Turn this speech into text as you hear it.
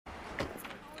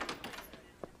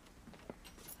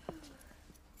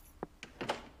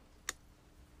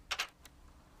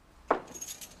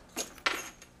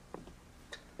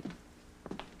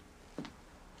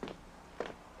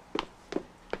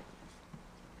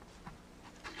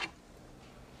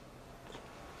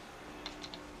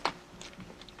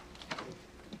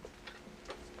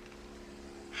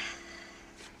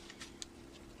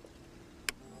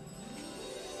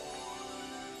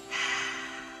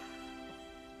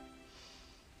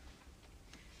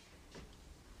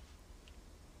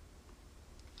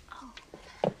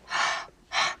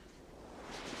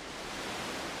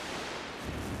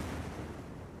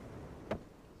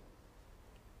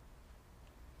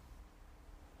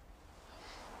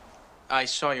I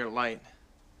saw your light.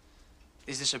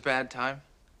 Is this a bad time?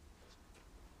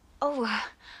 Oh,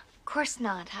 of course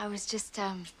not. I was just,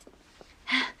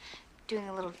 doing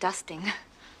a little dusting.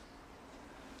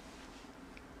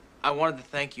 I wanted to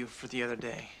thank you for the other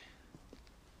day.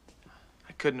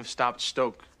 I couldn't have stopped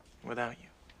Stoke without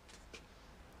you.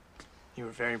 You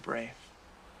were very brave.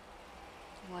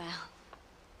 Well,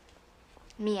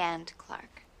 me and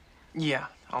Clark. Yeah,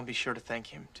 I'll be sure to thank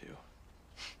him, too.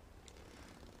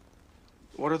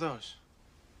 What are those?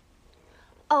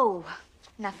 Oh,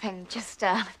 nothing. Just,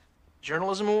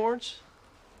 Journalism awards?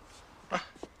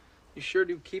 You sure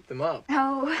do keep them up.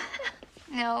 No.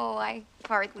 No, I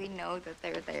hardly know that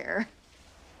they're there.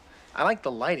 I like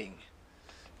the lighting.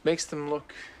 Makes them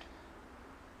look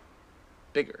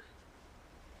bigger.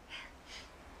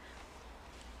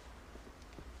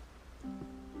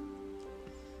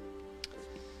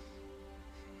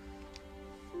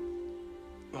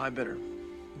 Well, I better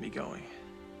be going.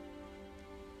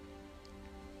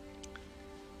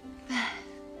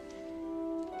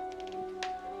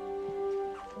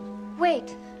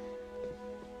 Wait.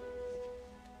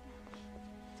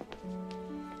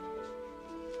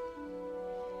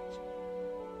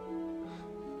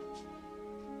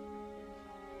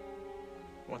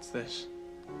 What's this?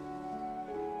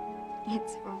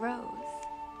 It's Rose.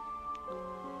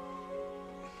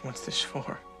 What's this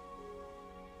for?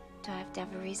 Do I have to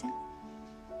have a reason?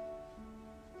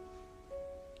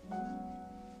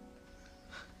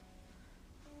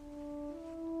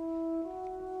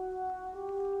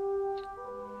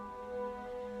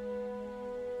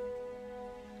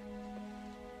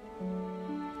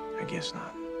 I guess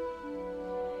not.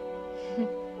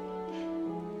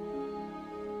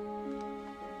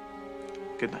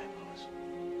 Good night.